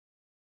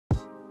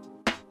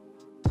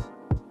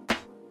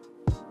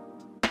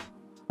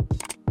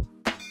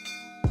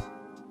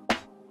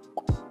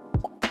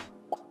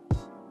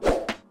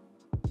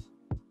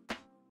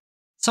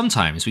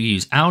Sometimes we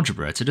use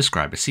algebra to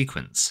describe a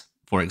sequence.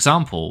 For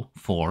example,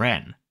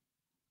 4n.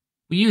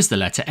 We use the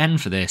letter n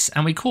for this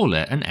and we call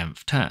it an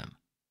nth term.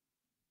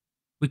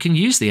 We can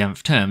use the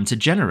nth term to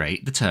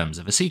generate the terms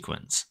of a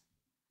sequence.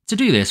 To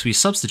do this, we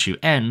substitute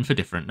n for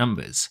different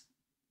numbers.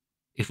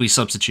 If we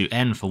substitute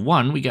n for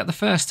 1, we get the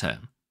first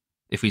term.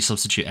 If we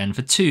substitute n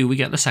for 2, we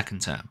get the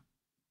second term.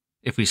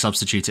 If we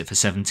substitute it for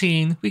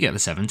 17, we get the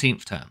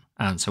 17th term,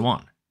 and so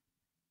on.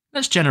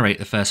 Let's generate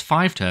the first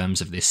 5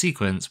 terms of this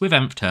sequence with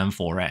nth term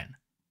 4n.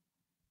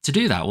 To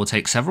do that, we'll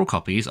take several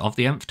copies of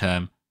the nth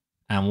term,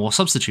 and we'll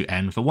substitute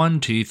n for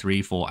 1, 2,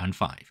 3, 4, and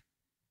 5.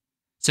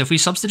 So if we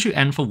substitute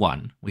n for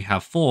 1, we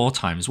have 4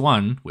 times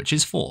 1, which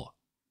is 4.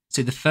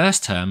 So the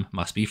first term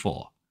must be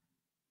 4.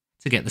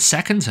 To get the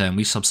second term,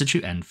 we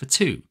substitute n for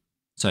 2.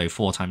 So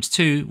 4 times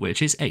 2,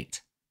 which is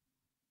 8.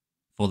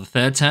 For the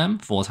third term,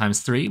 4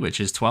 times 3,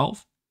 which is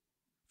 12.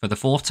 For the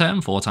fourth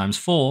term, 4 times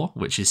 4,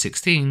 which is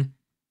 16.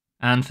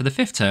 And for the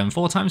fifth term,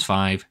 4 times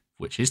 5,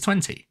 which is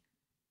 20.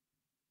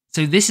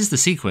 So this is the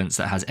sequence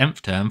that has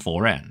nth term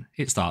 4n.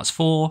 It starts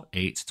 4,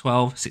 8,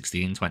 12,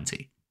 16,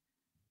 20.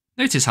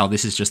 Notice how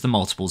this is just the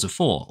multiples of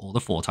 4, or the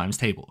 4 times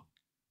table.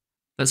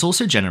 Let's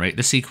also generate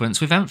the sequence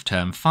with nth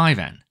term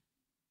 5n.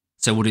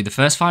 So we'll do the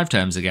first 5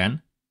 terms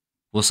again.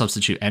 We'll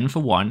substitute n for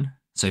 1,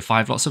 so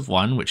 5 lots of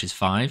 1, which is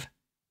 5.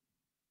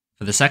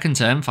 For the second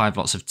term, 5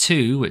 lots of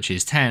 2, which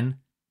is 10.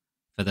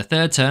 For the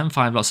third term,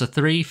 5 lots of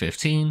 3,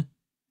 15.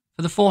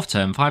 For the fourth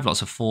term, 5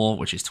 lots of 4,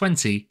 which is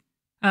 20.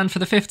 And for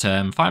the fifth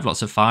term, 5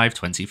 lots of 5,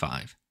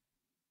 25.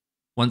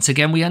 Once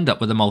again, we end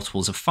up with the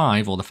multiples of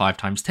 5, or the 5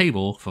 times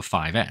table, for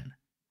 5n.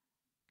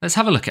 Let's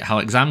have a look at how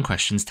exam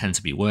questions tend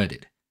to be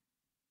worded.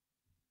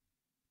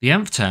 The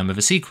nth term of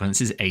a sequence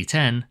is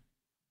 8n.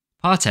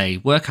 Part A,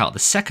 work out the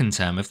second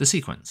term of the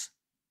sequence.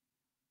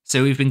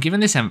 So we've been given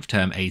this nth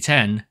term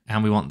 8n,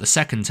 and we want the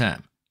second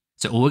term.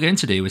 So all we're going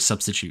to do is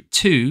substitute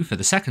 2 for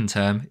the second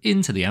term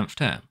into the nth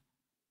term,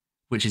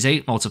 which is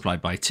 8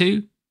 multiplied by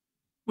 2,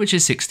 which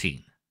is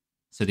 16.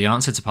 So the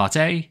answer to part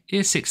A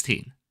is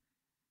 16.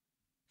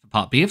 For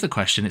part B of the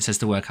question, it says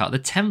to work out the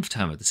 10th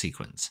term of the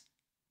sequence.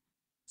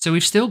 So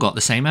we've still got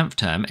the same nth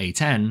term,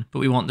 8n, but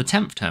we want the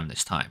 10th term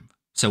this time.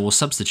 So we'll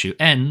substitute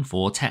n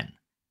for 10.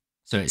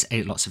 So it's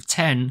 8 lots of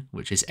 10,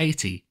 which is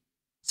 80.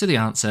 So the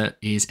answer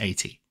is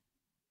 80.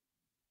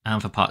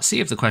 And for part C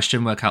of the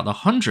question, work out the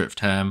 100th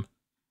term.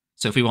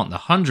 So if we want the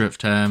 100th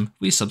term,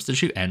 we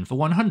substitute n for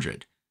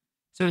 100.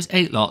 So it's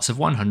 8 lots of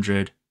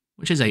 100,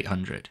 which is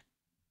 800.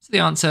 So the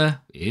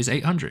answer is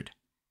 800.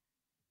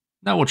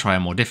 Now we'll try a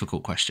more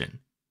difficult question.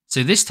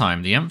 So this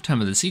time, the nth term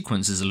of the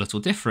sequence is a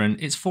little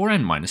different. It's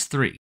 4n minus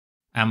 3.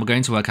 And we're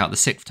going to work out the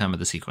 6th term of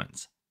the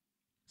sequence.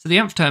 So the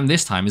nth term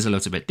this time is a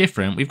little bit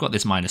different. We've got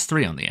this minus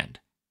 3 on the end.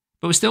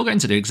 But we're still going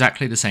to do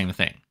exactly the same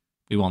thing.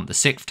 We want the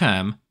 6th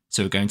term,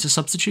 so we're going to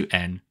substitute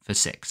n for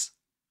 6.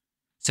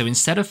 So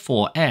instead of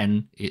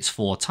 4n, it's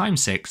 4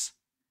 times 6,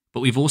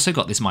 but we've also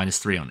got this minus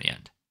 3 on the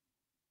end.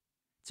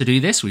 To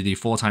do this, we do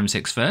 4 times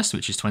 6 first,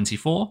 which is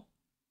 24,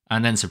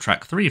 and then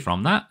subtract 3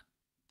 from that.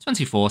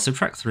 24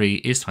 subtract 3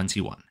 is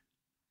 21.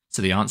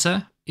 So the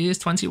answer is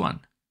 21.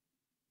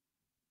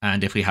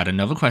 And if we had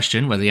another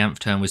question where the nth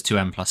term was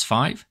 2n plus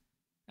 5,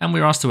 and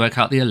we were asked to work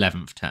out the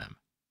 11th term.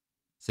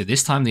 So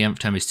this time the nth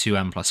term is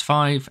 2n plus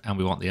 5, and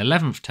we want the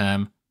 11th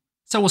term,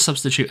 so we'll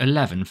substitute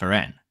 11 for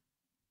n.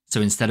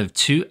 So instead of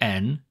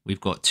 2n,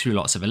 we've got 2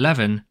 lots of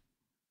 11,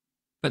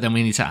 but then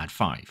we need to add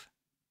 5.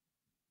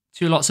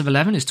 2 lots of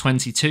 11 is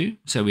 22,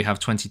 so we have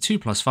 22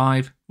 plus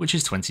 5, which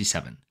is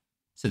 27.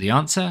 So the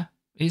answer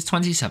is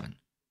 27.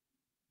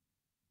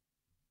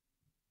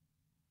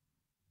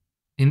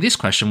 In this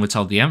question, we're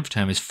told the nth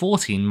term is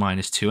 14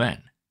 minus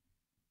 2n.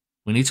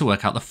 We need to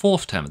work out the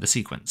 4th term of the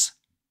sequence.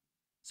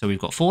 So we've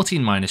got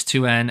 14 minus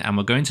 2n, and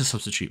we're going to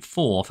substitute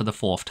 4 for the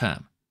 4th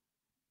term.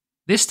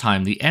 This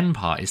time, the n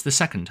part is the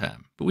second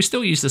term, but we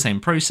still use the same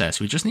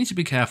process. We just need to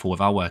be careful with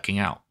our working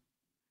out.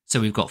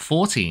 So we've got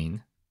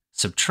 14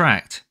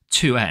 subtract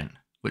 2n,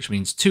 which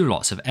means 2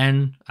 lots of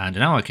n, and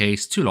in our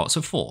case, 2 lots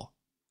of 4.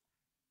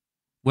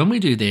 When we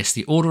do this,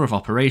 the order of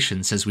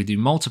operation says we do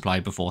multiply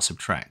before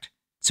subtract,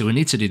 so we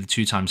need to do the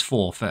 2 times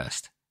 4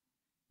 first.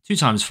 2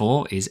 times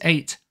 4 is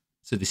 8,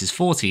 so this is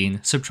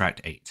 14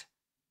 subtract 8.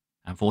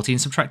 And 14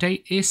 subtract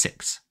 8 is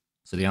 6,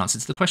 so the answer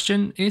to the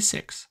question is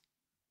 6.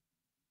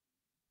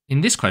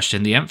 In this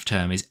question, the nth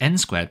term is n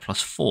squared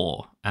plus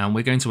 4, and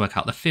we're going to work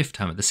out the 5th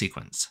term of the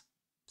sequence.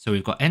 So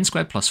we've got n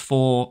squared plus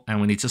 4, and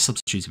we need to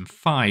substitute in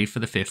 5 for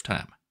the 5th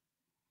term.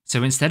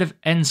 So instead of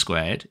n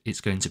squared,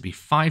 it's going to be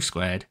 5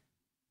 squared,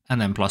 and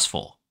then plus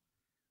 4.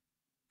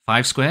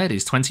 5 squared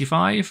is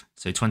 25,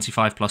 so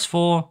 25 plus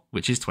 4,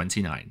 which is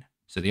 29.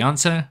 So the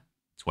answer,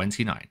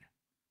 29.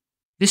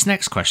 This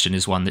next question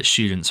is one that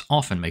students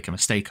often make a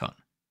mistake on.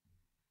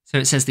 So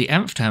it says the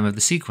nth term of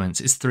the sequence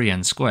is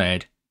 3n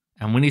squared,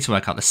 and we need to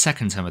work out the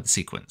second term of the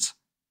sequence.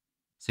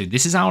 So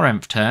this is our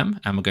nth term,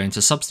 and we're going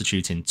to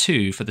substitute in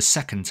 2 for the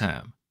second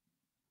term.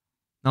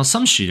 Now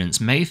some students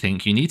may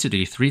think you need to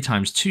do 3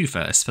 times 2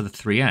 first for the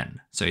 3n,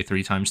 so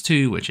 3 times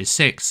 2, which is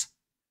 6,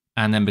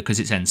 and then because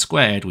it's n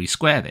squared, we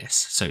square this,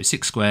 so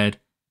 6 squared,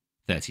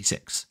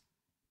 36.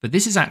 But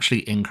this is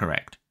actually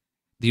incorrect.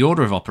 The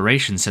order of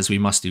operations says we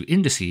must do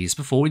indices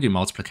before we do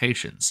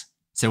multiplications,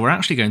 so we're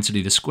actually going to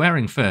do the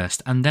squaring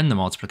first and then the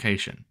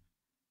multiplication.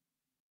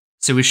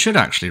 So we should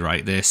actually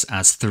write this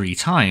as 3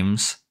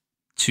 times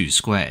 2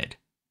 squared.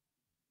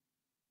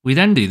 We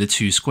then do the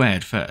 2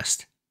 squared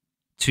first.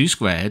 2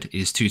 squared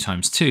is 2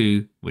 times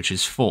 2, which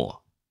is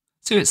 4.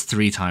 So it's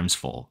 3 times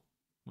 4,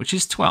 which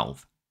is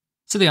 12.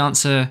 So the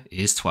answer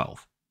is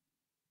 12.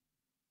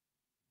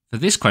 For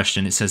this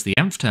question, it says the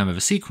nth term of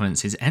a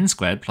sequence is n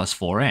squared plus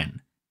 4n,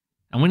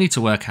 and we need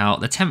to work out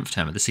the 10th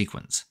term of the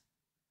sequence.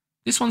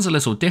 This one's a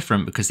little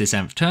different because this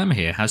nth term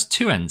here has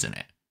 2 n's in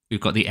it.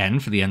 We've got the n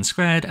for the n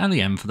squared and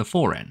the n for the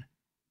 4n.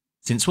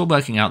 Since we're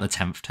working out the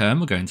 10th term,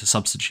 we're going to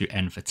substitute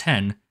n for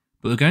 10,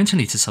 but we're going to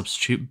need to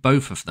substitute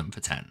both of them for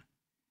 10.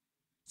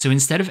 So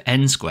instead of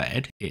n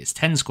squared, it's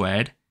 10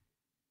 squared,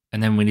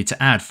 and then we need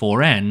to add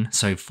 4n,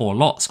 so 4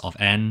 lots of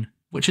n,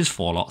 which is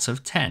 4 lots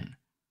of 10.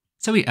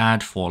 So we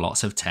add 4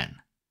 lots of 10.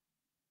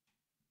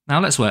 Now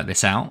let's work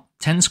this out.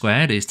 10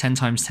 squared is 10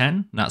 times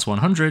 10, that's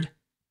 100,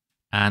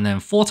 and then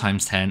 4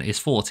 times 10 is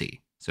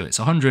 40, so it's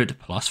 100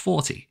 plus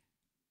 40,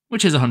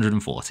 which is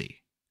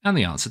 140, and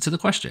the answer to the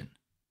question.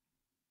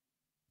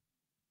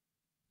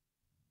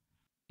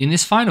 In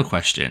this final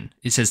question,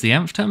 it says the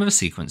nth term of a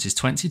sequence is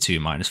 22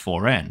 minus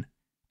 4n,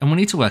 and we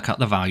need to work out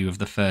the value of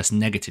the first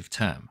negative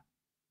term.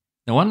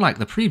 Now, unlike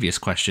the previous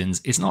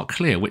questions, it's not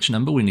clear which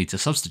number we need to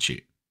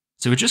substitute,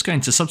 so we're just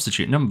going to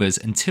substitute numbers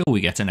until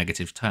we get a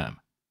negative term.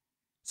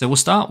 So we'll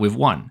start with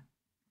 1.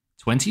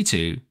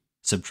 22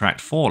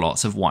 subtract 4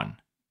 lots of 1.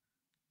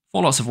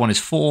 4 lots of 1 is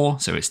 4,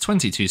 so it's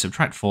 22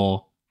 subtract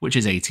 4, which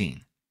is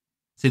 18.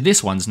 So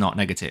this one's not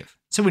negative,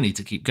 so we need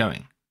to keep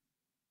going.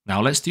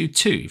 Now let's do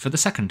 2 for the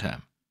second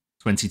term.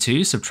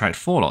 22 subtract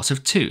 4 lots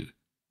of 2.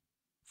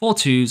 4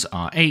 2s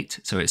are 8,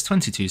 so it's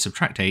 22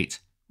 subtract 8,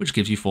 which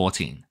gives you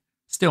 14.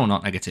 Still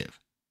not negative.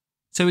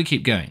 So we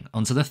keep going,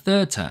 on to the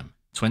third term.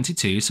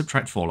 22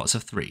 subtract 4 lots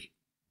of 3,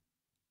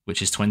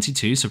 which is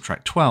 22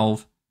 subtract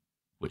 12,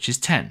 which is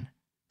 10.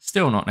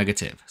 Still not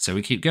negative, so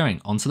we keep going,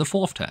 on to the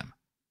fourth term.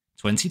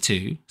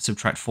 22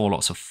 subtract 4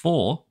 lots of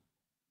 4.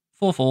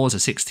 4 4s are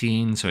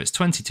 16, so it's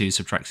 22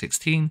 subtract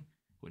 16,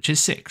 which is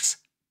 6.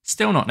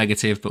 Still not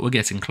negative, but we're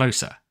getting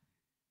closer.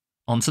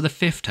 On to the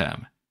fifth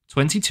term.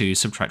 22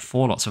 subtract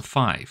 4 lots of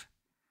 5.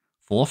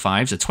 4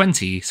 5s are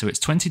 20, so it's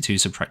 22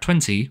 subtract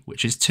 20,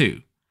 which is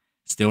 2.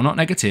 Still not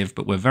negative,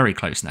 but we're very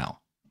close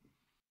now.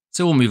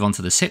 So we'll move on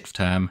to the sixth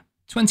term.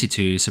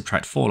 22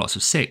 subtract 4 lots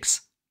of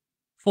 6.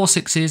 4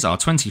 6s are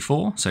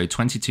 24, so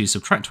 22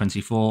 subtract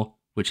 24,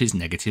 which is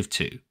negative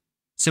 2.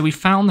 So we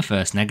found the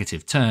first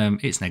negative term,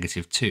 it's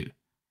negative 2.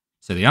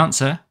 So the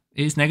answer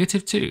is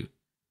negative 2.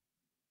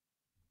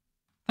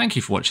 Thank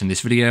you for watching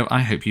this video,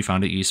 I hope you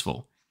found it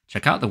useful.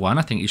 Check out the one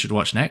I think you should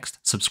watch next,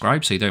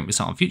 subscribe so you don't miss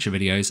out on future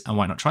videos, and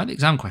why not try the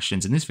exam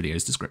questions in this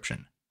video's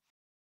description.